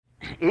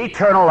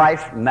eternal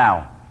life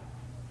now.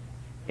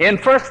 In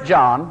 1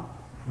 John,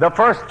 the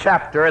first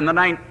chapter and the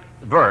 9th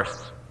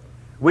verse,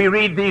 we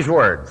read these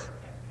words.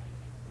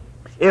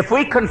 If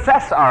we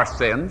confess our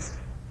sins,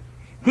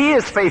 he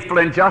is faithful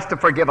and just to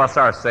forgive us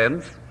our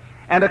sins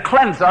and to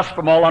cleanse us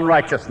from all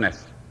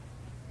unrighteousness.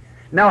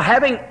 Now,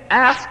 having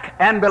asked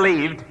and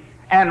believed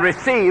and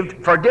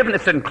received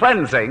forgiveness and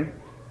cleansing,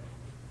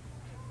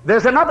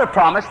 there's another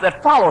promise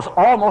that follows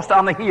almost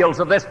on the heels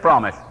of this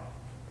promise.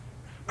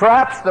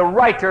 Perhaps the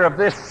writer of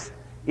this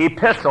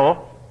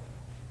epistle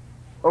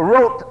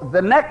wrote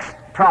the next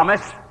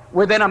promise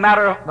within a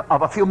matter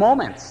of a few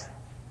moments.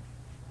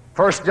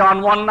 1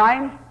 John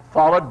 1:9,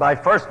 followed by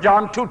 1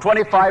 John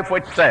 2:25,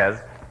 which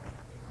says,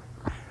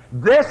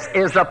 this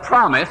is a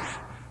promise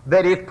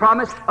that he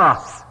promised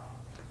us,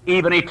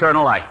 even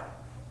eternal life.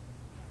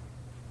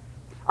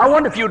 I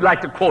wonder if you'd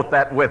like to quote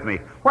that with me.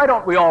 Why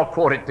don't we all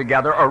quote it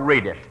together or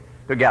read it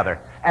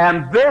together?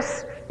 And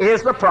this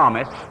is the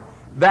promise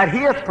that he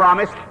hath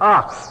promised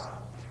us,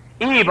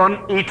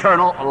 even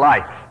eternal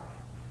life.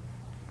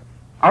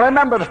 I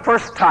remember the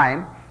first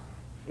time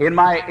in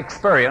my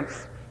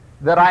experience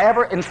that I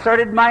ever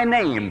inserted my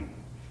name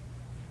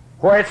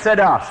where it said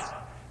us.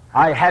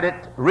 I had it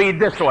read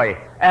this way,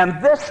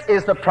 and this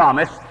is the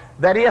promise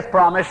that he hath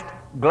promised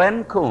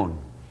Glenn Coon,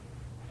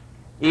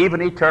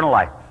 even eternal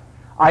life.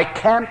 I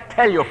can't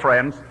tell you,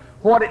 friends,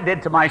 what it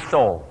did to my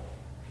soul.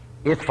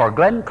 It's for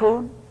Glenn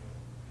Coon.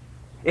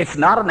 It's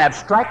not an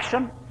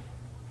abstraction.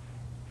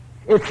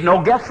 It's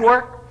no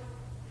guesswork.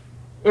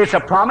 It's a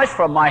promise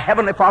from my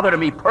Heavenly Father to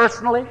me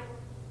personally.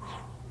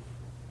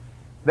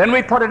 Then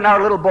we put it in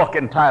our little book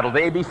entitled The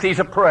ABCs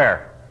of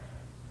Prayer.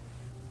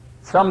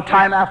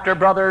 Sometime after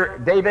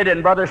Brother David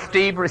and Brother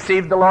Steve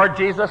received the Lord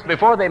Jesus,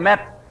 before they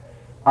met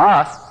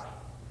us,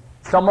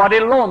 somebody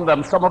loaned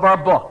them some of our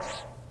books.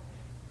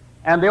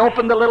 And they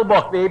opened the little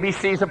book, The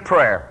ABCs of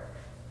Prayer.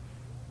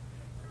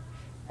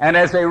 And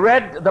as they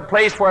read the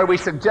place where we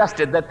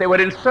suggested that they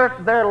would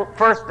insert their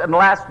first and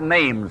last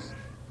names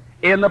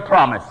in the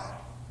promise,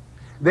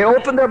 they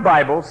opened their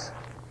Bibles,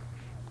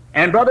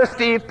 and Brother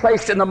Steve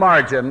placed in the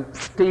margin,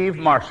 Steve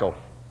Marshall.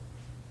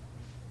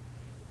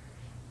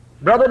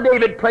 Brother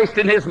David placed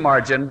in his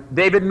margin,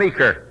 David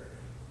Meeker.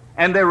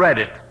 And they read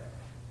it.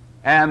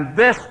 And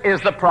this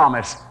is the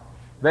promise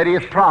that he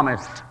has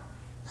promised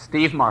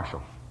Steve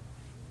Marshall,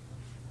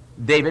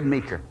 David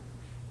Meeker,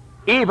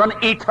 even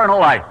eternal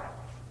life.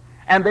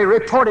 And they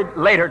reported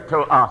later to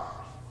us.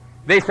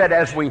 They said,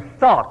 as we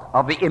thought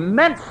of the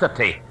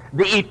immensity,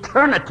 the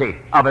eternity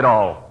of it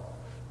all,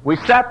 we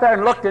sat there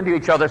and looked into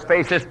each other's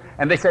faces,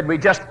 and they said we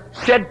just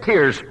shed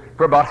tears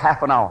for about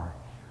half an hour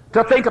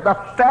to think of the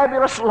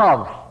fabulous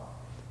love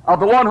of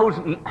the one whose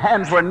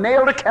hands were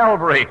nailed to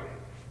Calvary.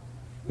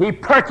 He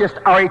purchased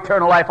our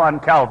eternal life on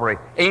Calvary.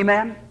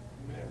 Amen?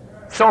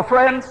 So,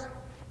 friends,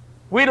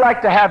 we'd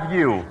like to have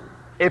you,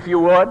 if you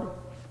would,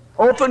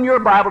 open your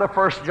Bible to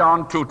 1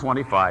 John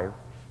 2:25.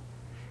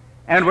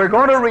 And we're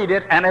going to read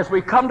it, and as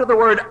we come to the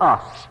word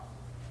us,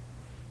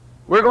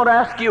 we're going to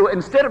ask you,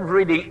 instead of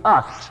reading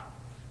us,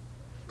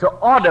 to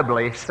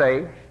audibly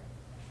say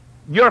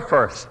your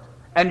first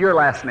and your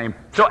last name.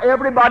 So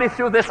everybody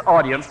through this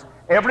audience,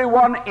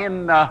 everyone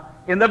in the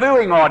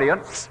viewing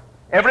audience,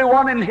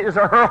 everyone in his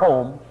or her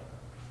home,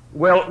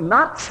 will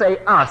not say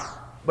us,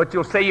 but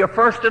you'll say your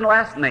first and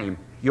last name.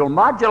 You'll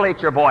modulate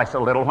your voice a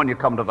little when you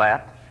come to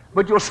that,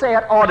 but you'll say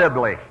it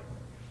audibly.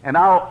 And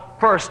I'll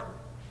first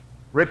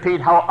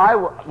repeat how I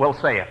will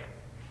say it.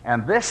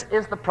 And this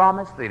is the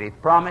promise that he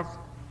promised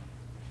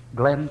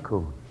Glenn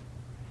Coon,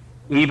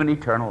 even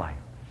eternal life.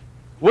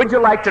 Would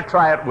you like to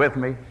try it with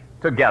me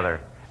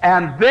together?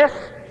 And this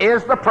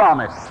is the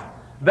promise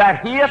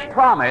that he has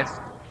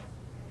promised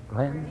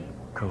Glenn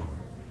Coon,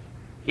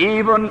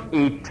 even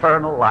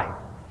eternal life.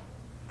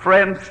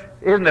 Friends,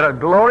 isn't it a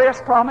glorious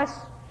promise?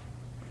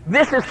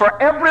 This is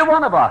for every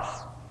one of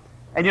us.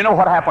 And you know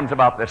what happens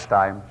about this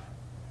time?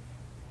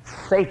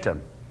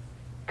 Satan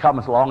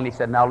comes along and he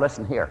said, now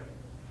listen here.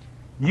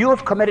 You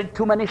have committed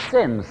too many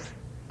sins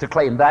to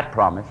claim that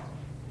promise.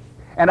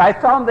 And I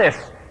found this.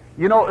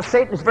 You know,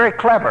 Satan is very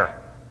clever.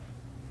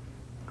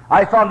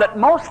 I found that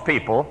most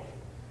people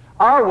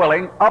are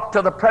willing, up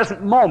to the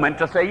present moment,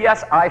 to say,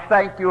 yes, I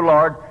thank you,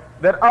 Lord,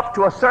 that up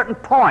to a certain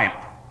point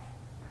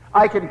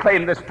I can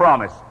claim this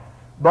promise.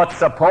 But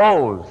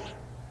suppose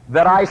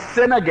that I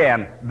sin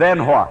again,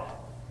 then what?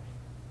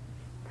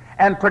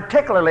 And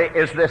particularly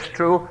is this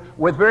true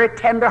with very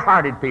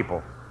tender-hearted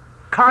people,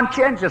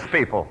 conscientious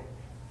people.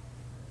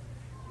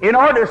 In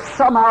order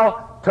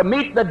somehow to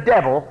meet the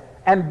devil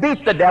and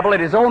beat the devil at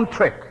his own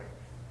trick,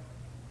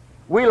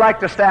 we like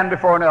to stand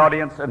before an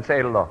audience and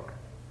say, look,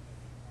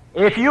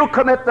 if you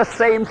commit the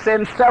same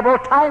sin several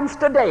times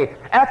today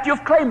after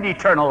you've claimed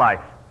eternal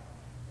life,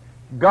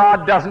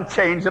 God doesn't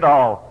change at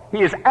all.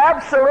 He is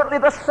absolutely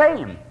the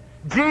same.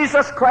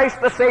 Jesus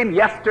Christ the same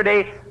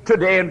yesterday,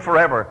 today, and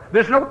forever.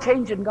 There's no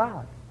change in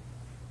God.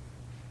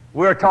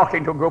 We're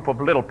talking to a group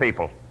of little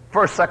people,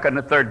 first, second,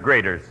 and third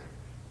graders.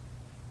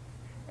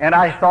 And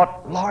I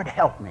thought, Lord,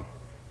 help me.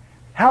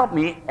 help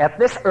me at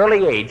this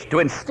early age to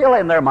instill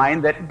in their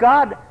mind that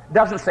God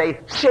doesn't say,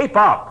 shape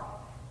up,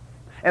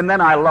 and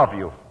then I love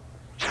you.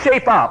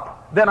 Shape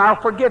up, then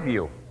I'll forgive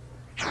you.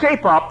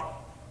 Shape up,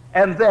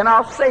 and then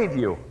I'll save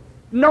you.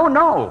 No,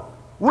 no.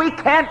 We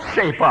can't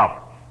shape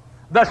up.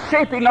 The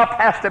shaping up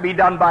has to be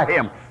done by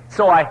Him.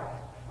 So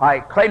I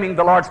claiming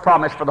the Lord's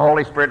promise for the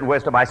Holy Spirit and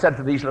wisdom, I said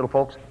to these little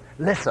folks,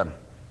 listen,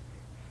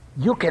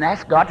 you can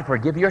ask God to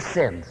forgive your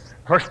sins.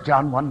 1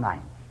 John 1:9.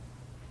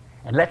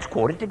 And let's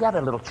quote it together,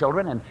 little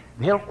children, and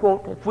they'll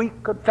quote, if we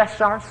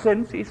confess our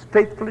sins, He's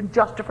faithful and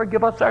just to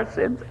forgive us our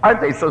sins. Aren't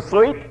they so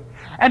sweet?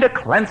 And to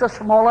cleanse us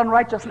from all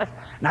unrighteousness.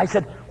 And I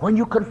said, when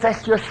you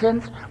confess your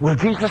sins, will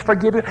Jesus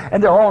forgive you?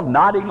 And they're all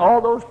nodding.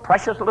 All those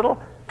precious little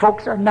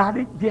folks are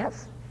nodding.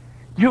 Yes.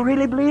 Do you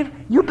really believe?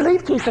 You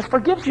believe Jesus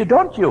forgives you,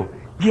 don't you?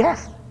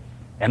 Yes.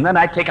 And then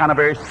I take on a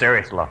very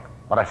serious look.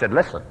 But I said,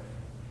 listen,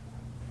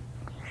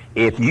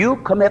 if you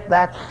commit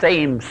that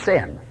same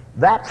sin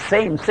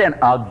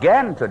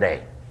again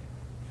today,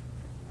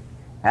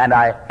 and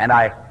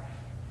I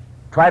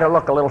try to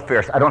look a little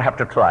fierce. I don't have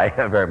to try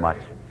very much.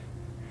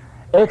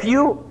 If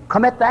you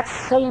commit that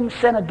same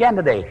sin again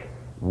today,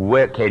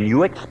 can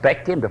you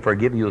expect Him to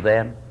forgive you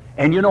then?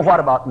 And you know what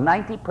about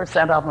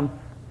 90% of them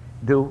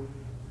do?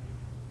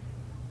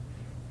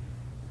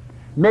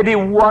 Maybe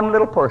one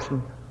little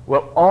person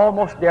will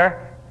almost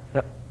dare.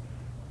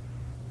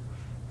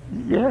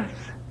 Yes,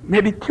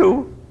 maybe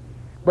two.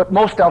 But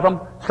most of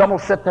them, some will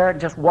sit there and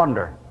just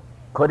wonder,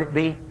 could it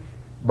be?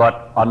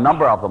 But a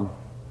number of them,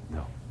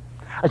 no.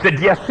 I said,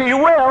 yes, He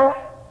will.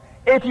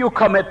 If you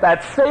commit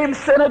that same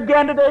sin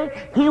again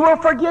today, He will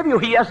forgive you.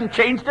 He hasn't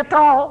changed at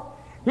all.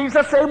 He's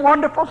the same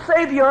wonderful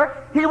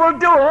Savior. He will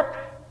do it.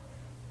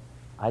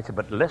 I said,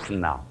 but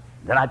listen now.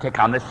 Then I take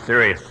on this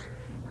serious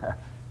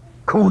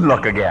Coon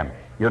look again,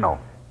 you know.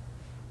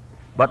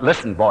 But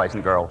listen, boys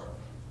and girls.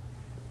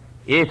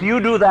 If you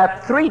do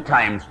that 3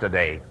 times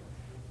today,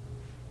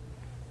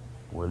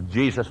 will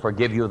Jesus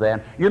forgive you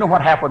then? You know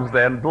what happens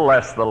then?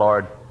 Bless the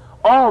Lord.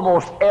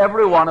 Almost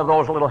every one of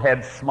those little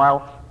heads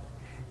smile.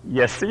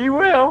 Yes, He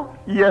will.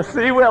 Yes,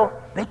 He will.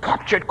 They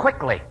capture it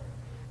quickly.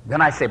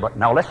 Then I say, but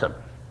now listen.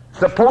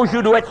 Suppose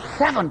you do it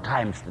 7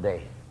 times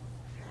today.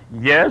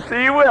 Yes,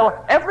 He will.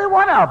 Every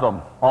one of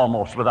them,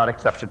 almost without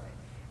exception.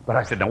 But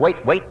I said, now wait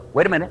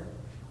a minute.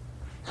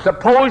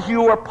 Suppose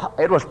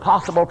it was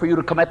possible for you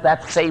to commit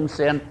that same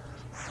sin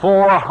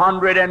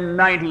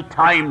 490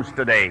 times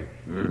today.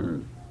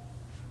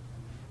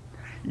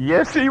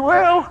 Yes, He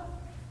will.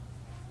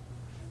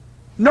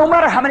 No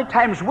matter how many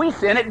times we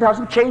sin, it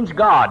doesn't change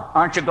God.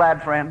 Aren't you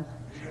glad, friends?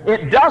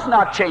 It does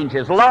not change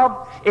His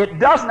love. It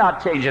does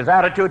not change His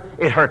attitude.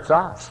 It hurts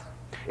us.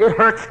 It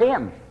hurts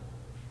Him.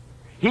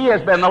 He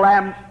has been the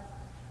Lamb.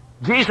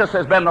 Jesus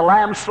has been the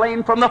Lamb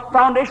slain from the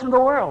foundation of the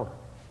world.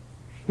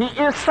 He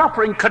is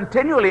suffering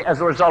continually as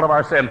a result of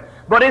our sin.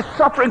 But His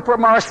suffering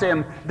from our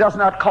sin does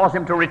not cause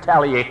Him to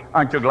retaliate.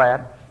 Aren't you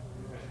glad?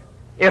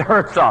 It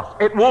hurts us.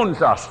 It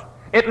wounds us.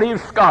 It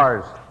leaves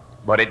scars.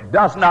 But it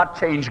does not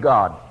change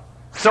God.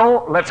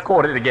 So let's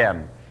quote it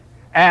again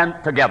and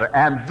together.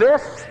 And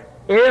this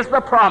is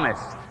the promise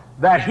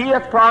that He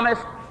hath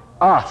promised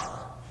us.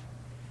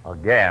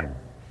 Again.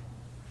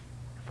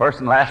 First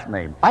and last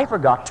name. I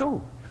forgot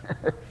too.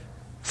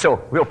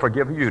 So we'll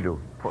forgive you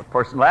do.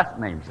 First and last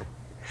names.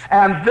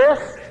 And this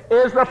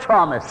is the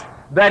promise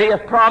that He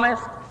hath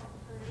promised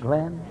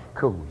Glenn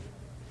Coon.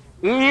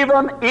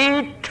 Even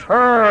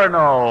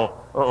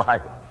eternal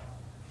life.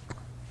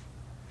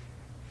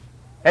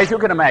 As you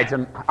can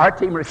imagine, our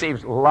team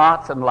receives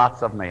lots and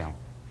lots of mail.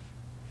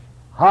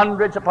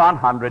 Hundreds upon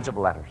hundreds of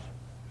letters.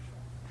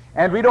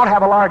 And we don't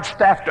have a large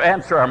staff to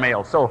answer our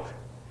mail, so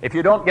if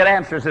you don't get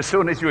answers as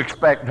soon as you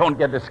expect, don't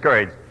get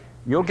discouraged.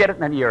 You'll get it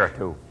in a year or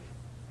 2.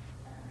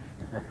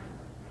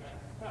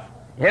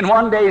 In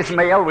one day's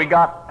mail, we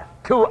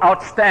got 2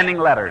 outstanding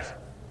letters.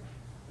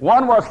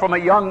 One was from a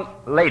young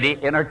lady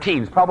in her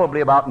teens,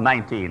 probably about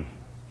 19.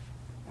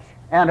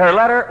 And her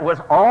letter was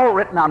all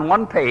written on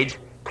one page,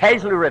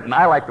 casually written.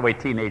 I like the way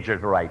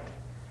teenagers write.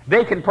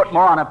 They can put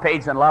more on a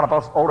page than a lot of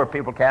us older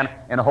people can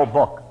in a whole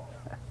book.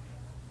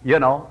 You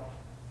know.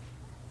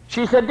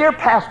 She said, "Dear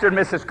Pastor and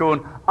Mrs.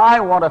 Coon, I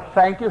want to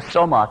thank you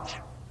so much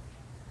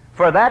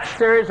for that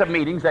series of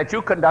meetings that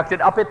you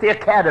conducted up at the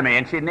Academy,"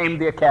 and she named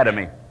the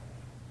Academy,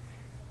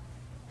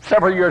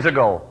 "several years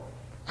ago."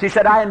 She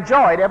said, "I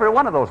enjoyed every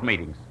one of those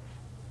meetings."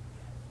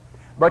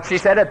 But she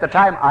said, at the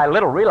time, I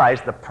little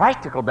realized the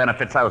practical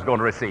benefits I was going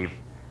to receive.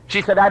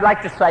 She said, "I'd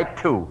like to cite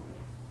 2.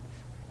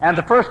 And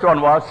the first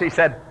one was, she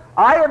said,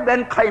 I have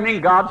been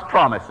claiming God's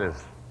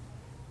promises.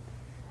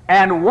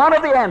 And one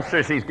of the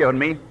answers He's given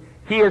me,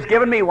 He has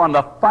given me one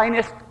of the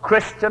finest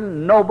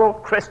Christian, noble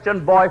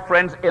Christian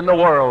boyfriends in the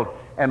world,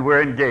 and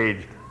we're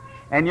engaged."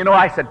 And you know,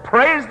 I said,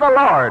 "Praise the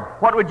Lord."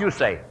 What would you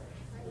say?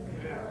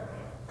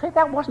 Say,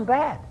 that wasn't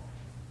bad.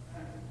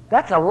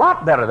 That's a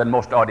lot better than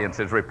most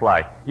audiences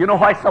reply. You know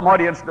why some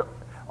audience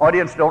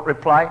don't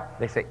reply?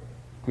 They say,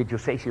 "Did you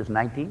say she was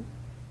 19?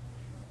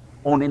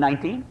 Only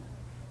 19?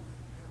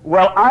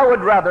 Well, I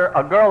would rather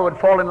a girl would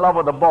fall in love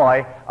with a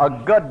boy, a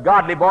good,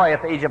 godly boy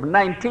at the age of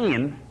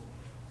 19,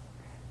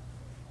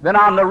 than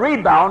on the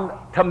rebound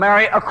to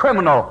marry a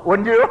criminal,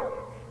 wouldn't you?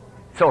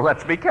 So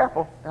let's be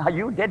careful. Now,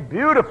 you did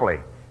beautifully.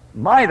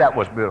 My, that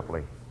was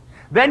beautifully.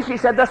 Then she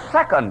said the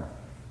second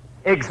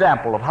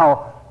example of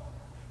how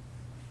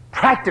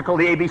practical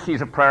the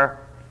ABCs of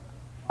prayer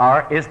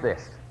are is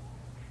this.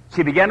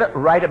 She began to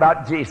write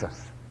about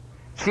Jesus.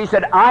 She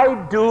said,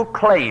 I do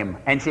claim,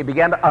 and she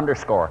began to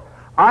underscore,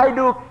 I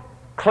do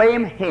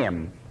claim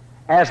him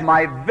as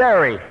my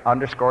very,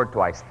 underscored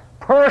twice,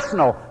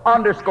 personal,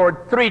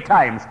 underscored 3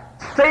 times,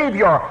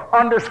 Savior,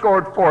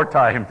 underscored 4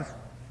 times.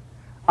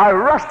 I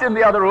rushed in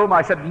the other room.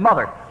 I said,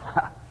 Mother.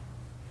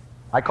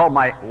 I called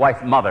my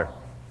wife Mother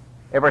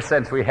ever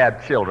since we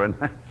had children.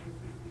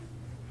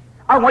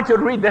 I want you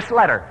to read this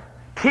letter.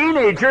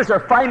 Teenagers are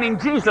finding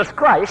Jesus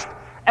Christ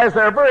as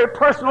their very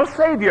personal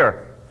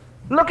Savior.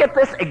 Look at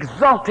this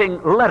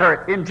exalting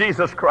letter in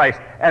Jesus Christ,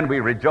 and we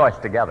rejoice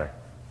together.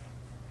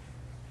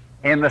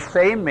 In the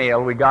same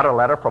mail, we got a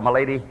letter from a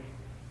lady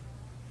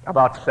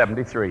about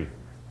 73.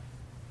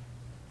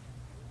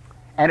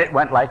 And it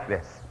went like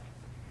this.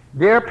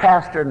 Dear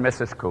Pastor and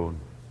Mrs. Coon,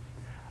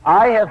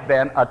 I have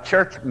been a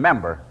church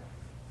member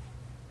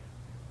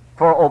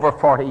for over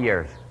 40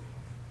 years.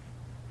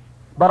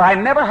 But I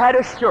never had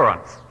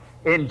assurance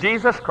in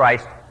Jesus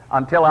Christ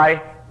until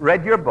I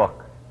read your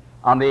book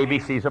on the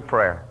ABCs of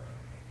prayer.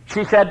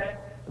 She said,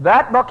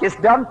 that book is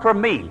done for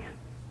me.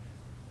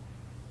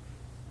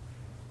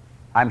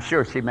 I'm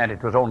sure she meant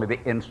it was only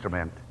the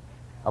instrument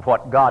of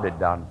what God had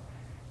done.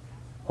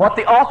 What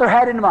the author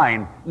had in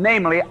mind,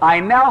 namely, I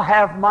now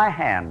have my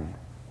hand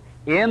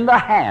in the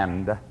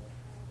hand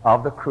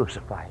of the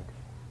crucified.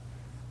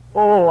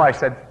 Oh, I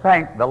said,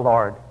 thank the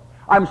Lord.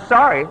 I'm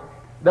sorry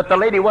that the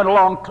lady went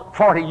along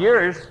 40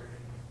 years,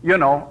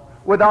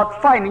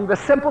 without finding the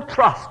simple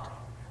trust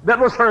that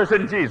was hers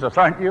in Jesus,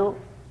 aren't you?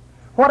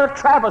 What a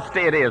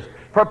travesty it is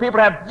for people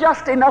to have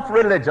just enough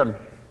religion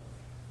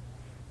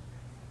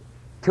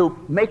to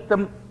make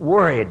them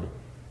worried.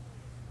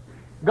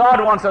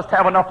 God wants us to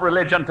have enough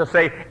religion to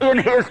say, in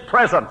his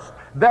presence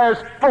there's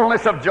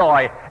fullness of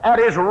joy. At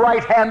his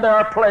right hand there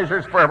are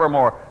pleasures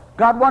forevermore.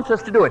 God wants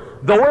us to do it.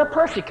 Though we're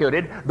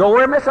persecuted, though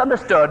we're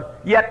misunderstood,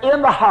 yet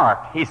in the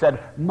heart, he said,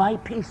 my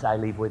peace I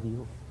leave with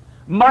you.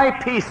 My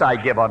peace I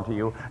give unto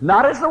you.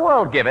 Not as the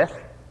world giveth,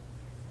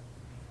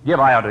 give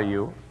I unto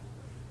you.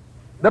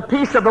 The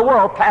peace of the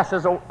world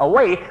passes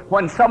away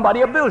when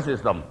somebody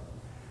abuses them.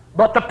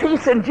 But the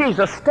peace in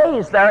Jesus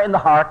stays there in the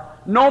heart,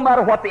 no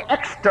matter what the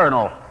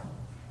external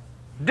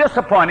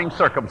disappointing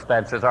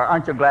circumstances are.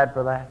 Aren't you glad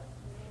for that?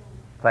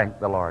 Thank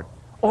the Lord.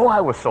 Oh,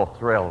 I was so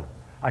thrilled.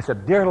 I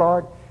said, dear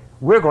Lord,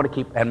 we're going to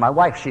keep, and my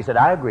wife, she said,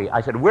 I agree.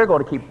 I said, we're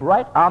going to keep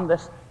right on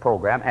this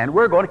program, and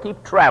we're going to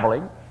keep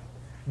traveling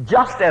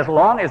just as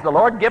long as the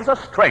Lord gives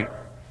us strength.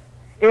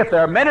 If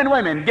there are men and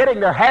women getting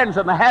their hands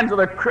in the hand of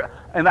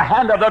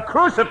the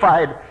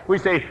crucified, we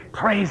say,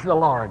 praise the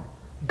Lord.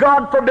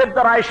 God forbid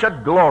that I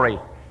should glory,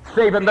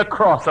 save in the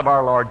cross of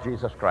our Lord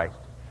Jesus Christ.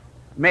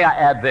 May I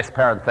add this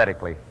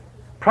parenthetically?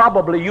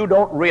 Probably you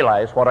don't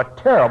realize what a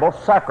terrible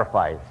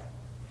sacrifice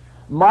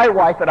my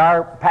wife and I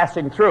are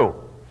passing through.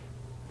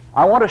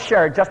 I want to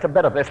share just a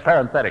bit of this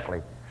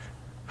parenthetically.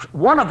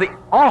 One of the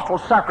awful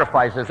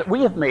sacrifices that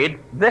we have made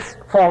this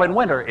fall and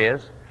winter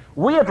is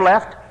we have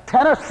left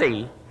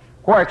Tennessee,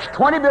 where it's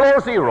 20 below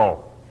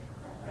zero,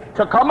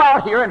 to come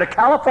out here into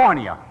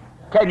California.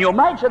 Can you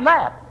imagine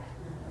that?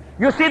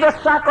 You see the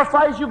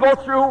sacrifice you go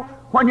through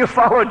when you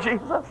follow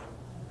Jesus?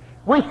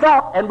 We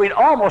thought, and we'd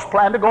almost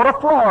planned to go to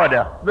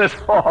Florida this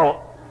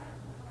fall.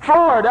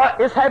 Florida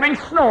is having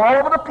snow all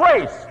over the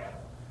place.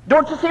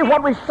 Don't you see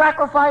what we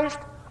sacrificed?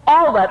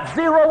 All that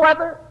zero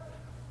weather?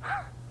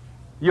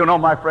 You know,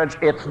 my friends,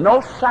 it's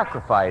no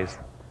sacrifice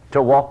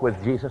to walk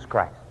with Jesus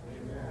Christ.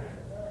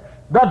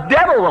 The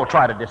devil will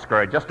try to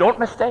discourage us, don't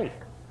mistake.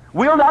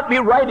 We'll not be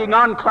riding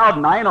on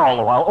cloud 9 all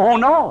the while. Oh,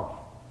 no.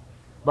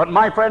 But,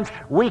 my friends,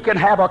 we can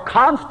have a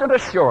constant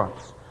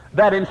assurance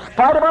that in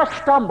spite of our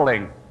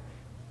stumbling,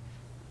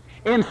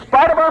 in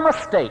spite of our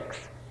mistakes,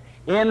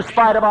 in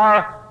spite of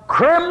our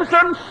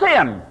crimson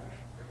sin,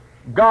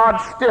 God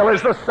still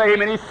is the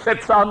same, and he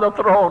sits on the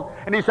throne,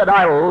 and he said,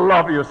 I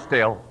love you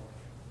still.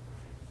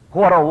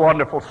 What a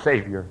wonderful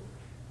Savior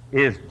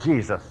is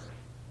Jesus,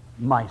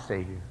 my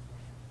Savior.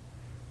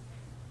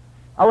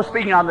 I was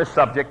speaking on this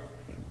subject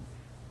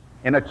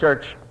in a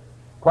church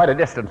quite a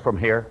distance from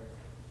here,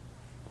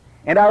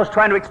 and I was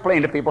trying to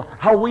explain to people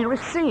how we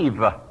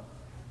receive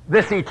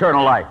this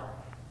eternal life.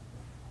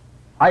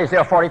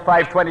 Isaiah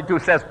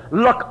 45:22 says,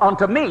 look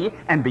unto me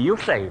and be you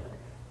saved.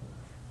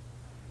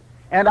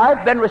 And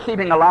I've been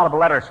receiving a lot of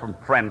letters from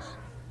friends,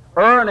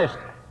 earnest,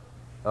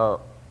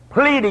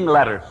 pleading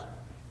letters.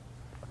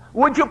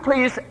 Would you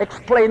please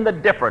explain the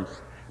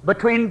difference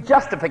between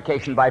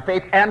justification by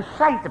faith and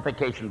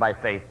sanctification by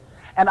faith?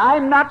 And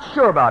I'm not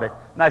sure about it.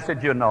 And I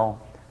said,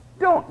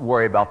 don't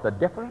worry about the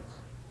difference.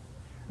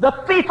 The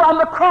thief on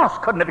the cross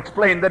couldn't have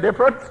explained the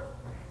difference,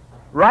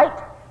 right?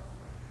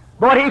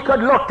 But he could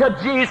look to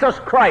Jesus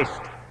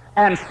Christ.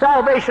 And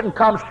salvation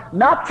comes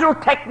not through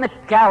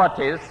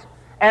technicalities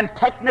and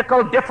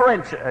technical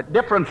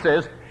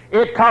differences.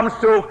 It comes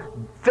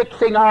through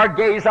fixing our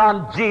gaze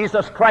on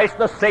Jesus Christ,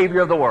 the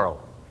Savior of the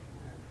world.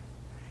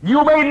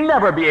 You may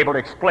never be able to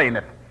explain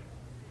it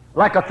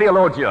like a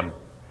theologian,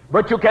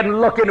 but you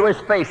can look into his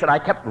face. And I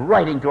kept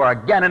writing to her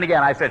again and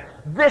again. I said,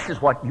 this is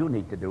what you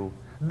need to do.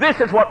 This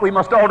is what we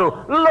must all do.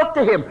 Look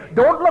to him.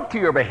 Don't look to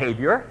your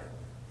behavior.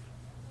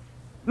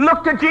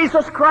 Look to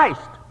Jesus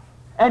Christ,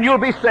 and you'll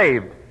be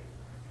saved.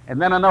 And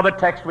then another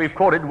text we've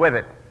quoted with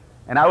it.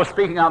 And I was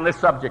speaking on this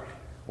subject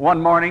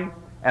one morning,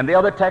 and the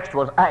other text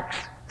was Acts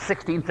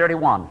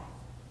 16:31.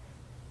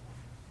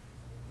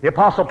 The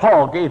Apostle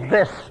Paul gave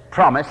this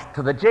promise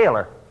to the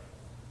jailer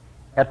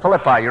at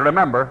Philippi. You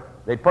remember,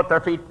 they'd put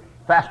their feet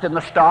fast in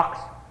the stocks.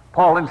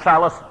 Paul and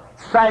Silas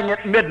sang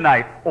at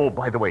midnight. Oh,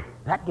 by the way,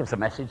 that gives a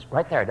message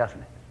right there, doesn't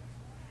it?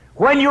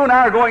 When you and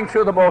I are going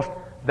through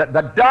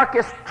the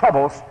darkest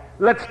troubles,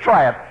 let's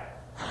try it.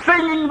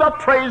 Singing the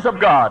praise of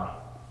God.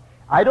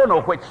 I don't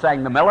know which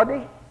sang the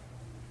melody.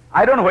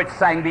 I don't know which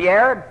sang the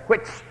air,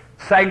 which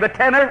sang the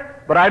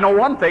tenor, but I know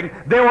one thing.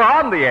 They were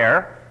on the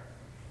air.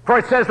 For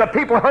it says the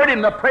people heard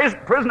him, the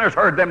prisoners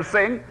heard them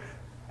sing,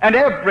 and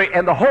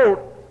the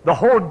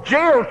whole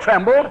jail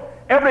trembled.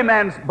 Every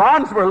man's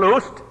bonds were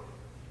loosed,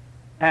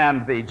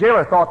 and the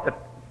jailer thought that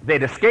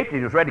they'd escaped. He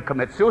was ready to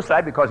commit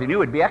suicide because he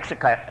knew he'd be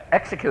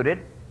executed.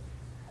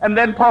 And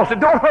then Paul said,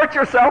 "Don't hurt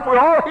yourself. We're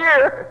all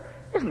here."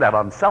 Isn't that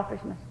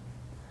unselfishness?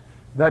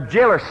 The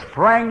jailer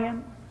sprang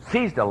in,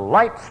 seized a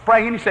light,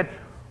 sprang in. He said,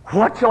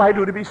 "What shall I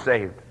do to be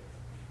saved?"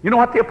 You know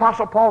what the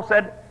Apostle Paul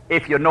said?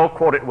 If you know,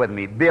 quote it with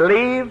me.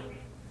 Believe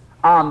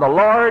on the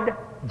Lord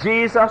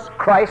Jesus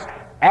Christ,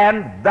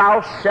 and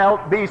thou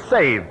shalt be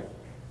saved.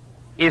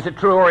 Is it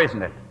true or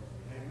isn't it?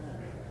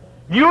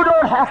 You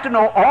don't have to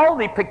know all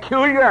the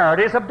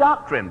peculiarities of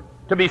doctrine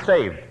to be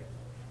saved.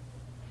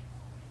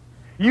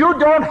 You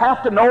don't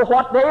have to know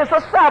what day is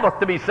the Sabbath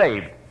to be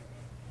saved.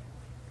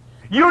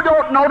 You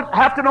don't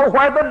have to know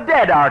where the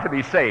dead are to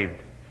be saved.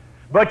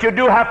 But you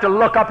do have to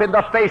look up in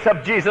the face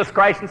of Jesus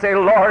Christ and say,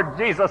 "Lord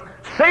Jesus,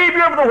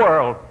 Savior of the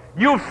world,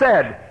 you've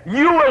said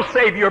you will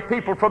save your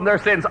people from their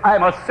sins.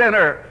 I'm a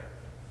sinner.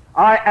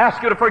 I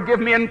ask you to forgive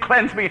me and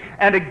cleanse me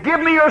and to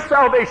give me your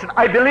salvation.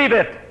 I believe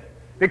it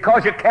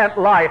because you can't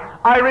lie.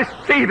 I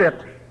receive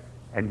it."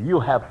 And you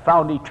have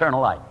found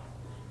eternal life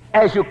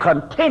as you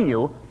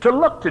continue to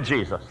look to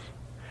Jesus.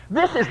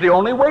 This is the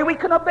only way we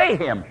can obey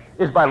him,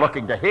 is by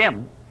looking to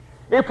him.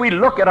 If we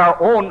look at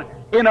our own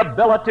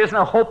inabilities and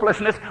our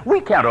hopelessness, we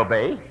can't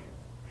obey.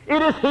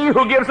 It is he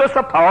who gives us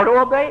the power to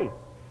obey.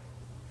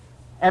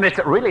 And it's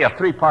really a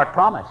three-part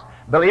promise.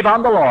 Believe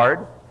on the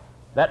Lord.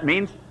 That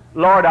means,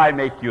 Lord, I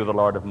make you the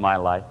Lord of my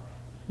life.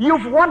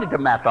 You've wanted to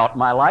map out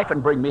my life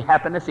and bring me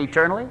happiness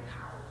eternally.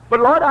 But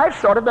Lord, I've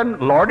sort of been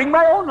lording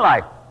my own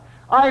life.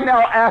 I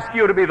now ask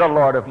you to be the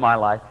Lord of my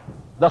life.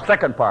 The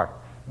second part,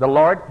 the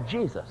Lord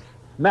Jesus.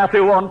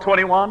 Matthew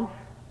 1:21,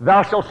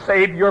 thou shalt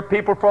save your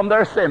people from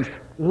their sins.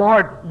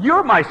 Lord,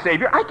 you're my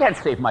Savior. I can't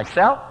save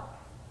myself.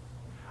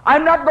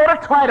 I'm not going to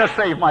try to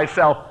save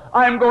myself.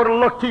 I'm going to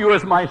look to you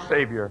as my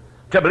Savior.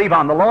 To believe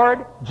on the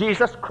Lord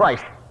Jesus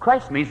Christ.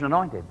 Christ means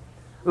anointed.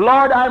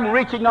 Lord, I'm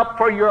reaching up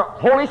for your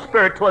Holy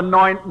Spirit to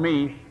anoint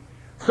me.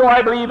 So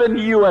I believe in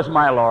you as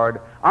my Lord.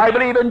 I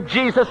believe in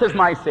Jesus as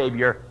my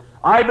Savior.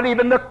 I believe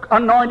in the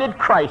anointed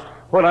Christ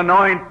who will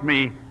anoint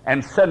me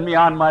and send me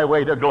on my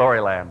way to glory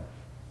land.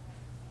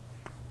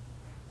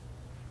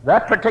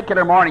 That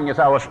particular morning as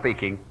I was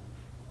speaking,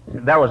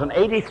 there was an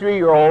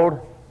 83-year-old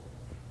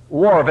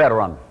war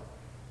veteran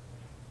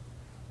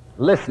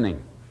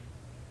listening.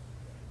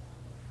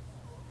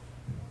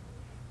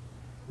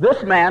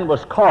 This man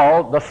was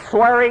called the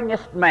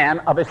swearingest man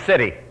of his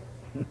city.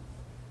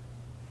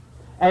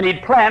 And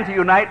he'd planned to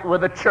unite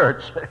with the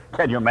church.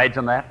 Can you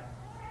imagine that?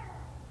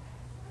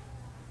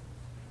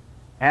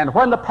 And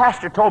when the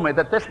pastor told me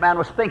that this man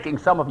was thinking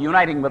some of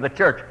uniting with the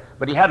church,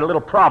 but he had a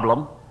little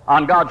problem,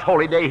 on God's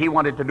holy day he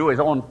wanted to do his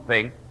own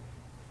thing,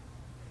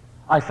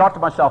 I thought to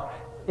myself,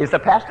 is the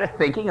pastor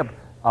thinking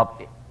of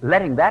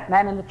letting that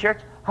man in the church?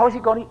 How is he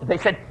going to? They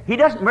said, he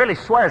doesn't merely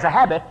swear as a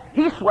habit,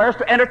 he swears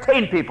to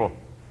entertain people.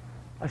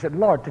 I said,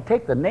 Lord, to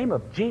take the name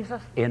of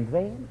Jesus in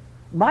vain?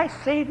 My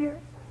Savior?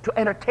 To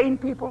entertain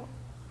people?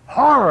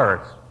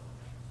 Horrors!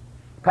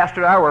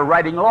 Pastor and I were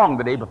riding along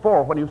the day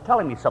before when he was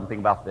telling me something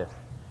about this.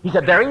 He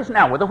said, there he is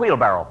now with a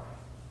wheelbarrow.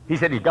 He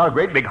said, he's got a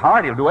great big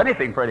heart, he'll do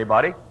anything for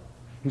anybody.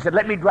 He said,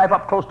 let me drive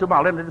up close to him,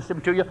 I'll introduce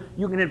him to you.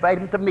 You can invite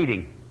him to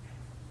meeting.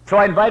 So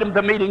I invited him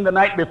to meeting the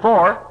night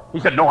before. He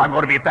said, no, I'm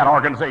going to be at that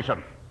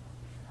organization.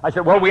 I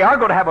said, well, we are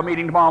going to have a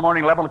meeting tomorrow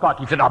morning, 11 o'clock.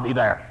 He said, I'll be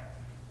there.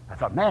 I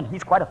thought, man,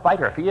 he's quite a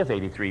fighter if he is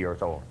 83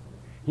 years old.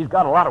 He's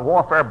got a lot of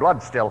warfare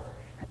blood still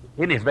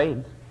in his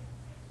veins.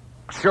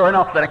 Sure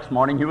enough, the next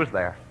morning he was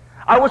there.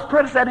 I was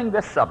presenting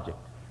this subject.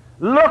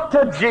 Look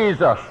to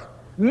Jesus.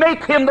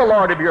 Make him the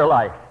Lord of your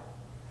life.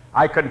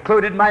 I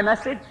concluded my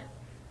message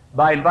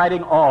by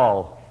inviting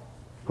all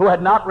who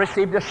had not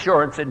received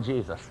assurance in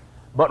Jesus.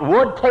 but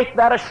would take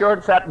that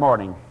assurance that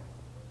morning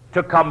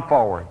to come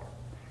forward.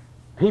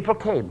 People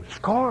came.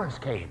 Scores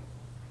came.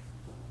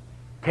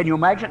 Can you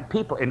imagine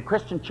people in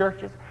Christian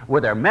churches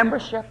with their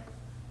membership,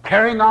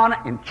 carrying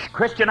on in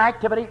Christian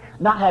activity,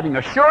 not having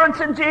assurance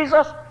in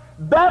Jesus?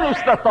 That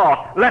is the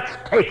thought. Let's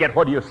take it.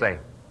 What do you say?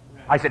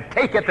 I said,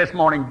 take it this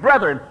morning.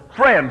 Brethren,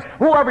 friends,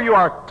 whoever you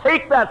are,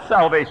 take that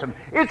salvation.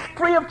 It's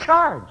free of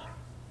charge.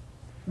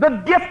 The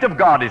gift of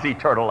God is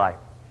eternal life.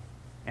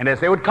 And as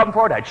they would come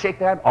forward, I'd shake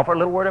their hand, offer a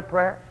little word of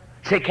prayer,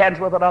 shake hands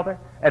with another,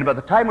 and by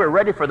the time we were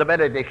ready for the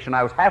benediction,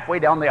 I was halfway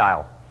down the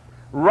aisle,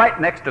 right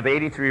next to the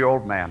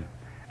 83-year-old man,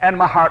 and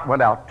my heart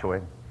went out to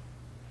him.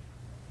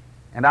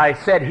 And I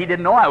said, he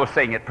didn't know I was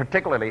saying it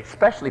particularly,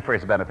 especially for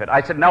his benefit.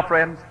 I said, now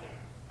friends,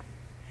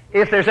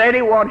 if there's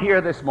anyone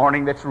here this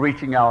morning that's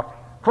reaching out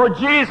for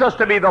Jesus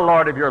to be the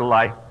Lord of your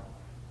life,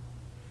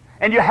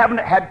 and you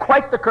haven't had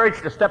quite the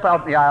courage to step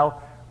out in the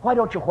aisle, why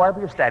don't you, wherever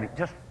you're standing,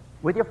 just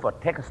with your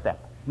foot, take a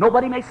step.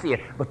 Nobody may see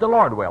it, but the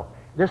Lord will.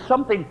 There's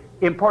something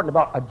important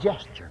about a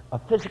gesture, a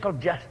physical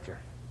gesture.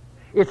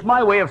 It's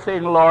my way of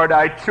saying, Lord,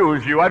 I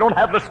choose you. I don't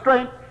have the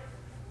strength,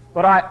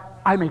 but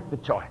I make the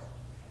choice.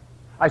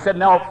 I said,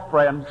 now,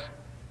 friends,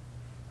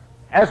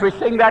 as we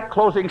sing that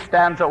closing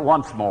stanza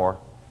once more,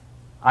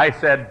 I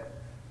said,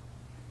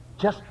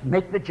 just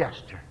make the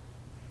gesture.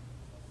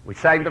 We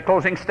sang the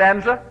closing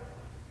stanza,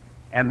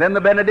 and then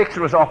the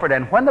benediction was offered,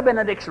 and when the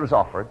benediction was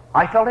offered,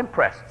 I felt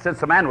impressed, since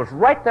the man was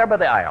right there by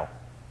the aisle,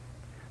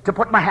 to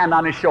put my hand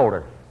on his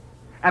shoulder,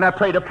 and I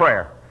prayed a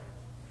prayer.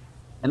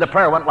 And the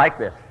prayer went like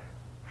this: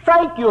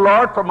 thank you,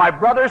 Lord, for my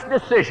brother's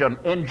decision.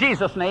 In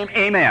Jesus' name,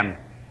 amen.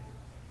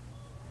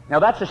 Now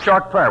that's a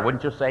short prayer,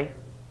 wouldn't you say?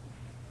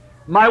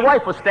 My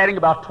wife was standing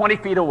about 20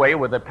 feet away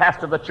with the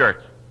pastor of the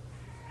church.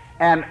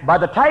 And by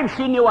the time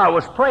she knew I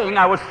was praying,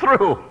 I was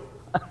through.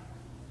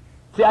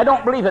 See, I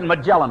don't believe in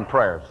Magellan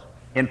prayers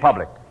in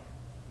public.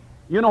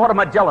 You know what a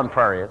Magellan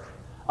prayer is?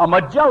 A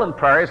Magellan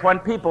prayer is when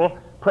people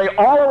pray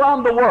all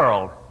around the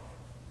world,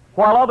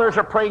 while others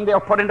are praying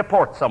they'll put into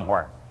port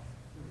somewhere.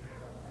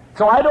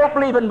 So I don't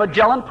believe in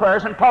Magellan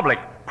prayers in public.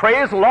 Pray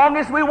as long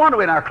as we want to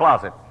in our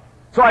closet.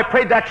 So I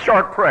prayed that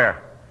short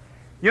prayer.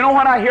 You know,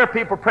 when I hear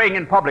people praying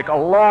in public, a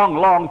long,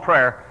 long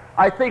prayer,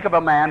 I think of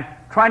a man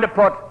trying to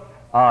put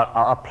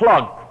a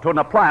plug to an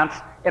appliance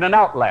in an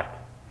outlet.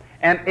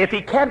 And if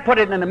he can't put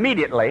it in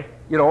immediately,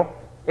 you know,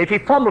 if he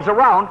fumbles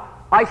around,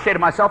 I say to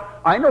myself,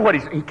 I know what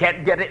he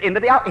can't get it into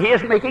the outlet. He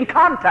isn't making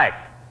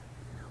contact.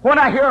 When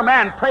I hear a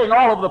man praying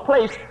all over the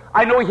place,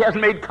 I know he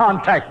hasn't made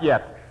contact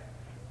yet.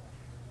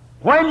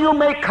 When you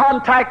make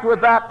contact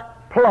with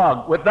that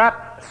plug, with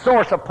that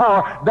source of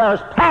power, there's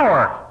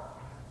power.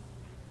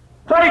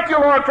 Thank you,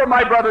 Lord, for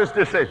my brother's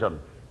decision.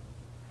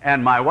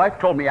 And my wife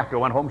told me after I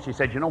went home, she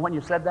said, you know when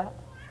you said that?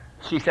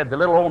 She said, the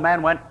little old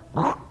man went,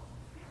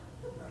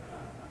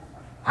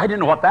 I didn't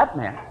know what that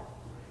meant.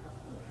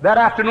 That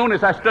afternoon,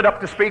 as I stood up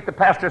to speak, the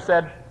pastor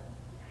said,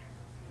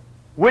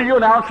 will you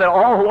announce that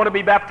all who want to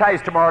be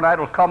baptized tomorrow night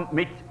will come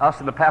meet us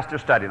in the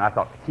pastor's study? And I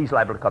thought, he's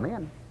liable to come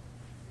in.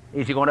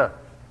 Is he going to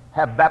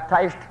have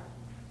baptized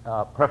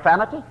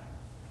profanity?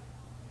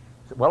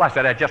 Well, I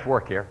said, I just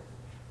work here.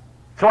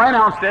 So I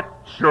announced it.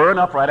 Sure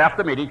enough, right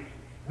after the meeting,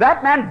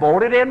 that man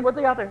bolted in with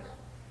the others.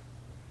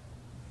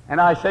 And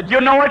I said,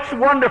 you know, it's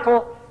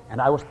wonderful.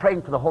 And I was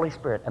praying for the Holy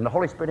Spirit, and the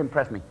Holy Spirit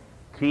impressed me.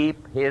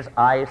 Keep his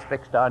eyes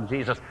fixed on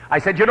Jesus. I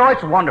said, you know,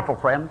 it's wonderful,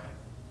 friends.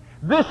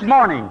 This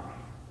morning,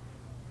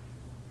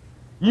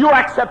 you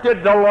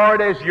accepted the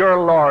Lord as your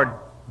Lord,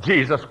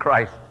 Jesus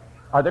Christ.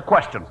 Are there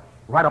questions?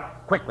 Right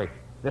up quickly.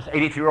 This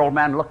 83-year-old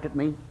man looked at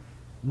me.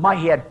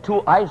 He had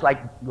two eyes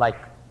like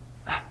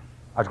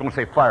I was going to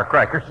say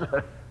firecrackers.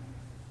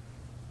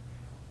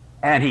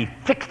 And he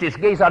fixed his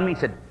gaze on me and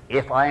said,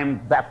 if I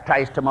am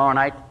baptized tomorrow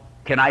night,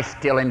 can I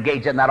still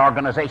engage in that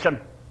organization?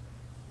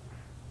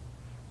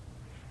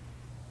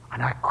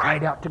 And I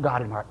cried out to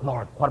God in my heart,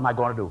 Lord, what am I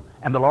going to do?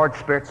 And the Lord's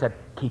Spirit said,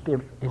 keep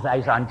his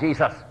eyes on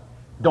Jesus.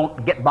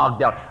 Don't get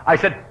bogged down. I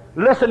said,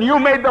 listen, you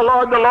made the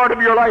Lord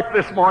of your life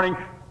this morning.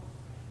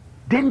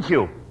 Didn't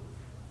you?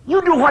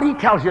 You do what he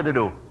tells you to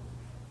do.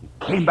 He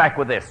came back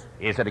with this.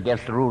 Is it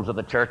against the rules of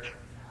the church?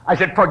 I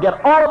said,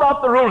 forget all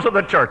about the rules of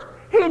the church.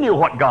 He knew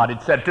what God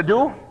had said to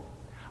do.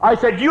 I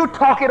said, you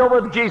talk it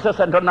over with Jesus,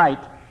 and tonight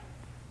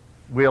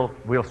we'll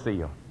see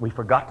you. We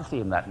forgot to see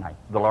him that night.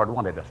 The Lord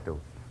wanted us to.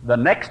 The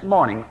next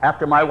morning,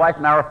 after my wife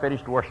and I were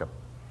finished worship,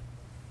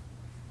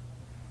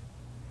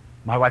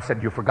 my wife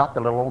said, you forgot the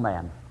little old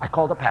man. I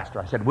called the pastor.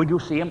 I said, would you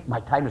see him?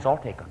 My time is all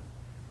taken.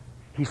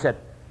 He said,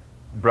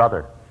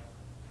 Brother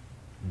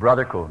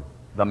Coon,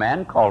 the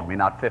man called me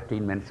not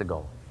 15 minutes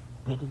ago.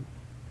 Did he?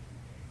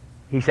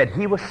 He said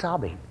he was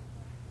sobbing.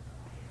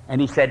 And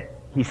he said,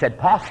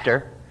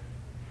 Pastor,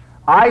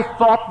 I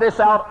thought this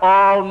out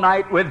all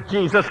night with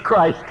Jesus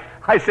Christ.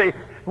 I say,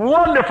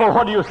 wonderful,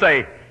 what do you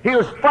say? He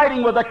was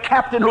fighting with a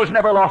captain who's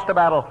never lost a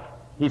battle.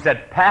 He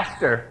said,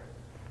 Pastor,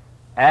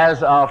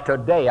 as of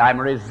today, I'm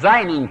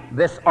resigning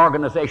this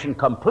organization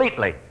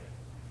completely,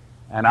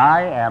 and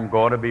I am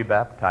going to be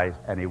baptized.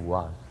 And he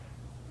was.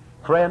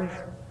 Friends,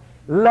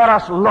 Let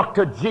us look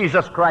to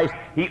Jesus Christ.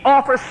 He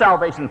offers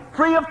salvation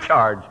free of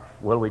charge.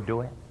 Will we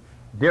do it?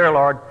 Dear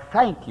Lord,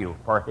 thank you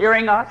for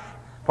hearing us,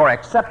 for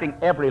accepting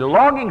every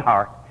longing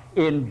heart.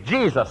 In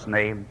Jesus'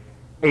 name,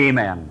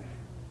 amen.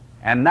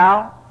 And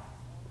now,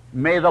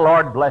 may the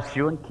Lord bless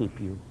you and keep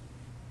you.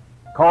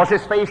 Cause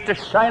his face to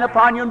shine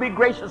upon you and be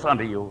gracious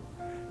unto you,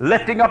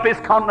 lifting up his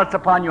countenance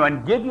upon you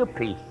and give you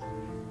peace.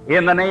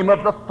 In the name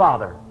of the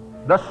Father,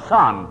 the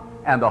Son,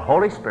 and the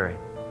Holy Spirit.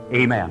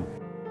 Amen.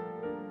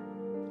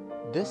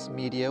 This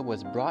media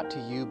was brought to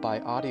you by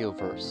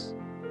Audioverse,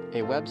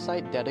 a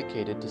website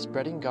dedicated to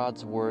spreading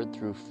God's Word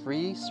through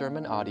free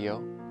sermon audio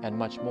and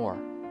much more.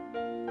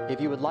 If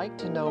you would like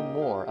to know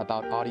more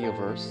about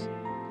Audioverse,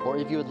 or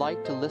if you would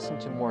like to listen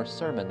to more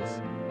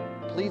sermons,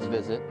 please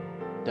visit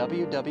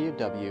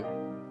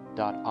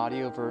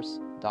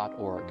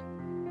www.audioverse.org.